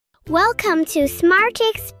Welcome to Smart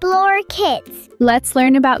Explore Kids. Let's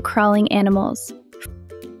learn about crawling animals.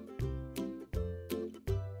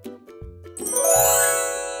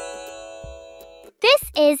 This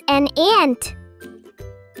is an ant.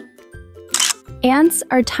 Ants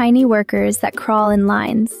are tiny workers that crawl in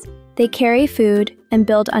lines. They carry food and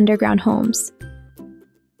build underground homes.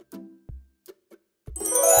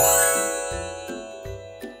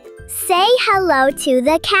 Say hello to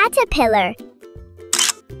the caterpillar.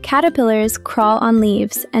 Caterpillars crawl on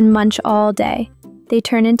leaves and munch all day. They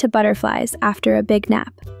turn into butterflies after a big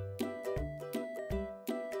nap.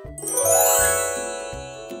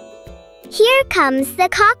 Here comes the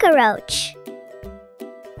cockroach.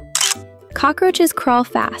 Cockroaches crawl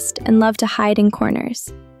fast and love to hide in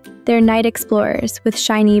corners. They're night explorers with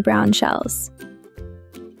shiny brown shells.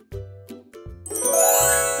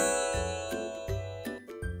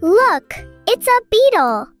 Look, it's a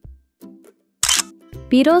beetle.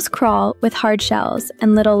 Beetles crawl with hard shells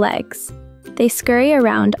and little legs. They scurry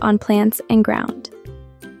around on plants and ground.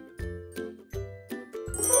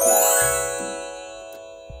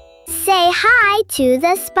 Say hi to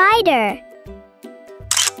the spider.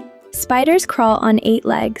 Spiders crawl on 8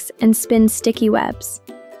 legs and spin sticky webs.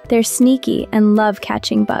 They're sneaky and love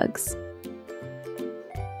catching bugs.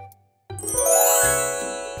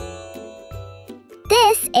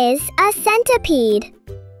 This is a centipede.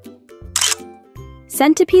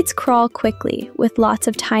 Centipedes crawl quickly with lots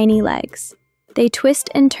of tiny legs. They twist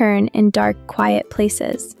and turn in dark, quiet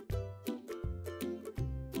places.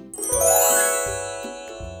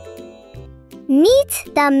 Meet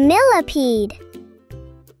the millipede.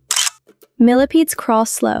 Millipedes crawl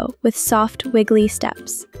slow with soft, wiggly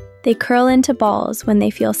steps. They curl into balls when they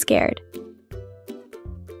feel scared.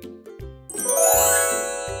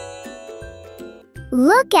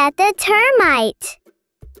 Look at the termite.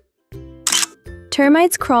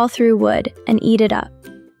 Termites crawl through wood and eat it up.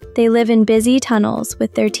 They live in busy tunnels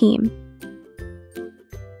with their team.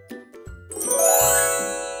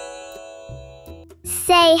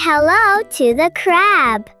 Say hello to the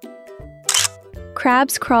crab.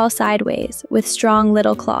 Crabs crawl sideways with strong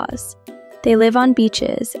little claws. They live on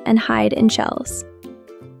beaches and hide in shells.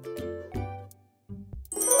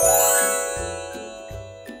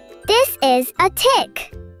 This is a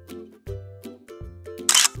tick.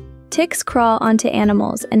 Ticks crawl onto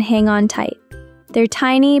animals and hang on tight. They're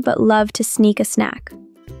tiny but love to sneak a snack.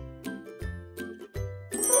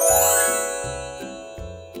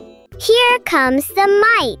 Here comes the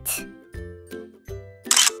mite.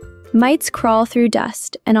 Mites crawl through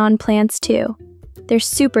dust and on plants too. They're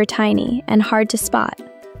super tiny and hard to spot.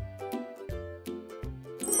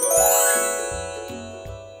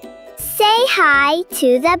 Say hi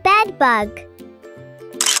to the bedbug.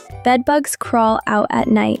 Bedbugs crawl out at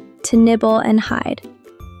night to nibble and hide.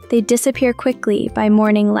 They disappear quickly by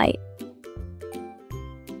morning light.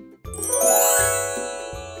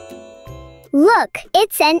 Look,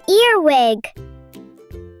 it's an earwig.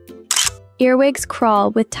 Earwigs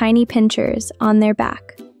crawl with tiny pinchers on their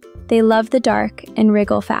back. They love the dark and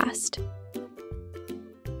wriggle fast.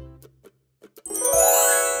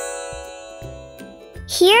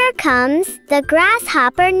 Here comes the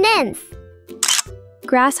grasshopper nymph.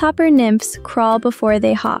 Grasshopper nymphs crawl before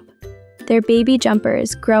they hop. They're baby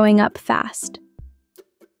jumpers growing up fast.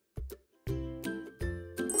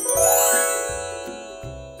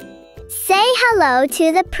 Say hello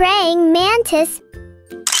to the praying mantis.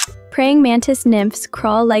 Praying mantis nymphs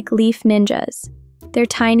crawl like leaf ninjas. They're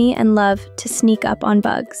tiny and love to sneak up on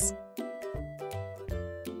bugs.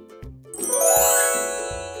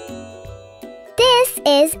 This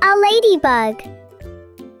is a ladybug.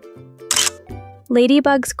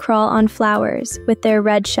 Ladybugs crawl on flowers with their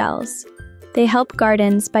red shells. They help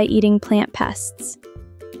gardens by eating plant pests.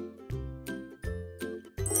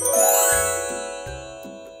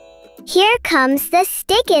 Here comes the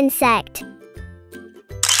stick insect.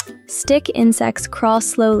 Stick insects crawl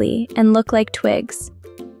slowly and look like twigs.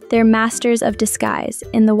 They're masters of disguise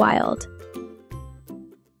in the wild.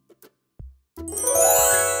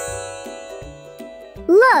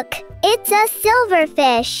 Look, it's a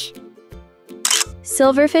silverfish.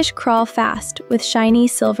 Silverfish crawl fast with shiny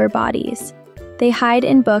silver bodies. They hide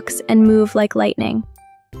in books and move like lightning.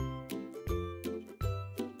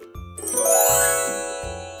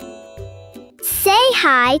 Say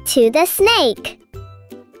hi to the snake.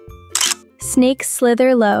 Snakes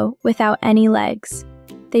slither low without any legs.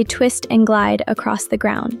 They twist and glide across the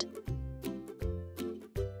ground.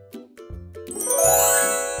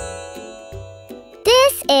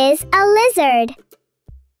 This is a lizard.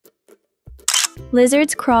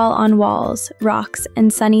 Lizards crawl on walls, rocks,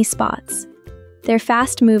 and sunny spots. They're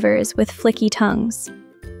fast movers with flicky tongues.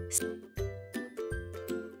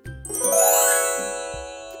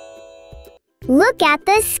 Look at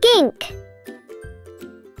the skink.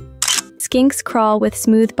 Skinks crawl with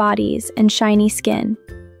smooth bodies and shiny skin.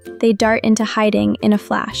 They dart into hiding in a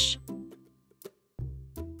flash.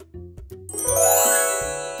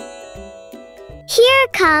 Here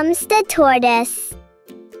comes the tortoise.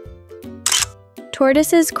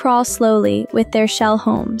 Tortoises crawl slowly with their shell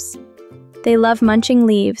homes. They love munching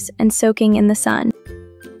leaves and soaking in the sun.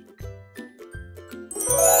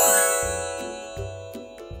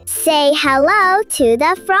 Say hello to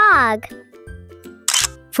the frog.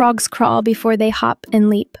 Frogs crawl before they hop and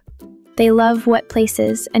leap. They love wet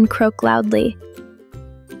places and croak loudly.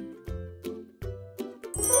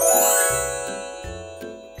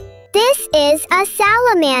 This is a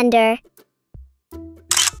salamander.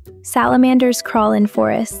 Salamanders crawl in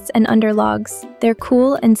forests and under logs. They're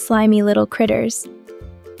cool and slimy little critters.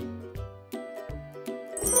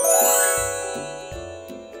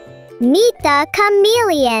 Meet the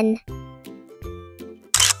chameleon.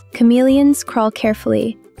 Chameleons crawl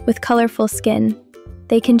carefully, with colorful skin.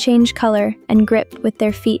 They can change color and grip with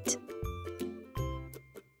their feet.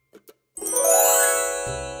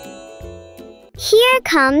 Here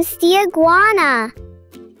comes the iguana.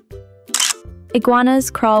 Iguanas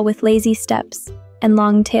crawl with lazy steps and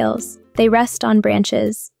long tails. They rest on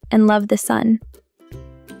branches and love the sun.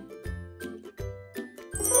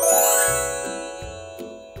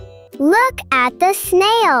 Look at the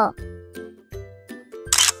snail.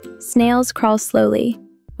 Snails crawl slowly,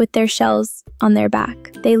 with their shells on their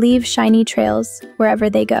back. They leave shiny trails wherever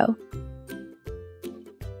they go.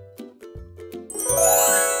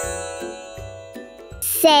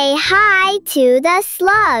 Say hi to the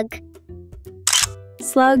slug.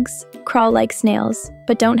 Slugs crawl like snails,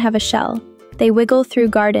 but don't have a shell. They wiggle through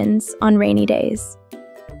gardens on rainy days.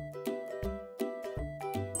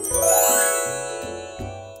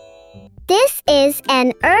 This is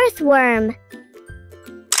an earthworm.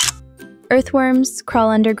 Earthworms crawl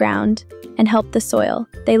underground and help the soil.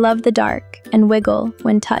 They love the dark and wiggle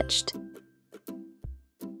when touched.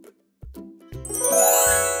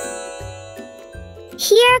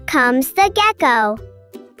 Here comes the gecko.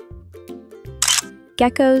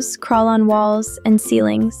 Geckos crawl on walls and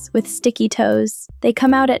ceilings with sticky toes. They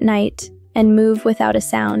come out at night and move without a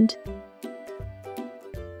sound.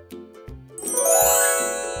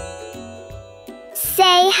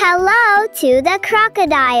 Say hello to the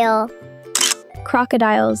crocodile.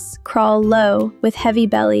 Crocodiles crawl low with heavy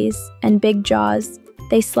bellies and big jaws.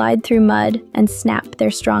 They slide through mud and snap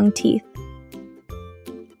their strong teeth.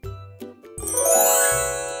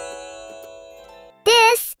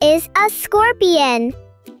 This is a scorpion.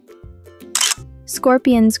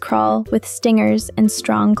 Scorpions crawl with stingers and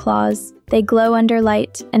strong claws. They glow under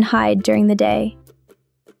light and hide during the day.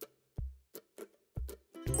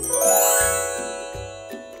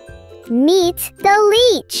 Meet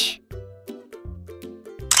the leech.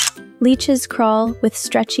 Leeches crawl with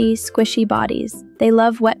stretchy, squishy bodies. They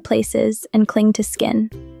love wet places and cling to skin.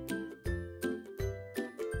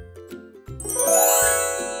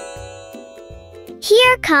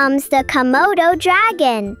 Here comes the Komodo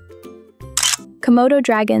dragon. Komodo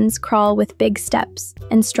dragons crawl with big steps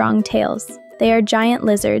and strong tails. They are giant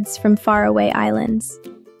lizards from faraway islands.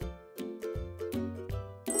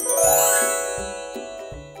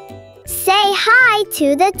 Say hi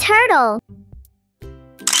to the turtle.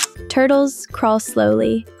 Turtles crawl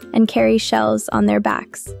slowly and carry shells on their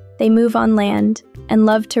backs. They move on land and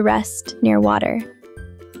love to rest near water.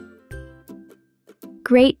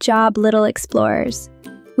 Great job, little explorers.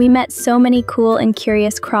 We met so many cool and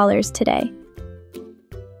curious crawlers today.